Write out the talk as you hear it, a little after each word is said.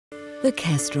The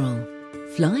Kestrel.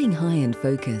 Flying high and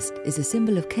focused is a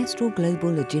symbol of Kestrel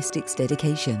global logistics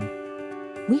dedication.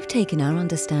 We've taken our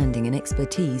understanding and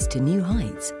expertise to new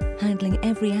heights, handling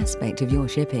every aspect of your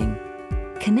shipping.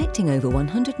 Connecting over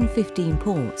 115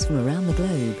 ports from around the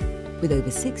globe, with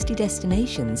over 60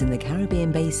 destinations in the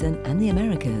Caribbean Basin and the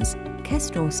Americas,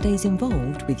 Kestrel stays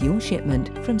involved with your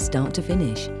shipment from start to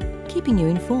finish, keeping you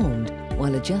informed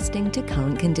while adjusting to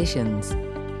current conditions.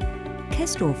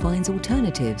 Kestrel finds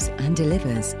alternatives and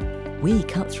delivers. We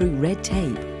cut through red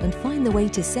tape and find the way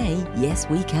to say, yes,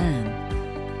 we can.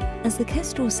 As the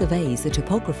Kestrel surveys the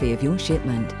topography of your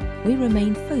shipment, we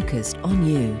remain focused on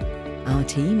you. Our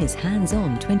team is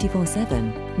hands-on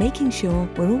 24/7, making sure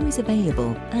we're always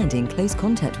available and in close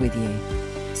contact with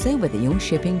you. So whether you're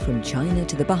shipping from China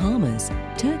to the Bahamas,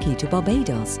 Turkey to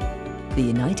Barbados, the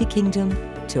United Kingdom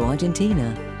to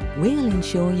Argentina, we'll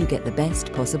ensure you get the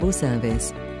best possible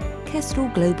service. Kestrel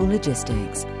Global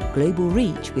Logistics, global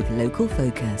reach with local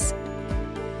focus.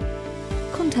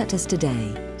 Contact us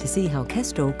today to see how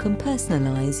Kestrel can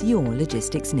personalise your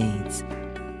logistics needs.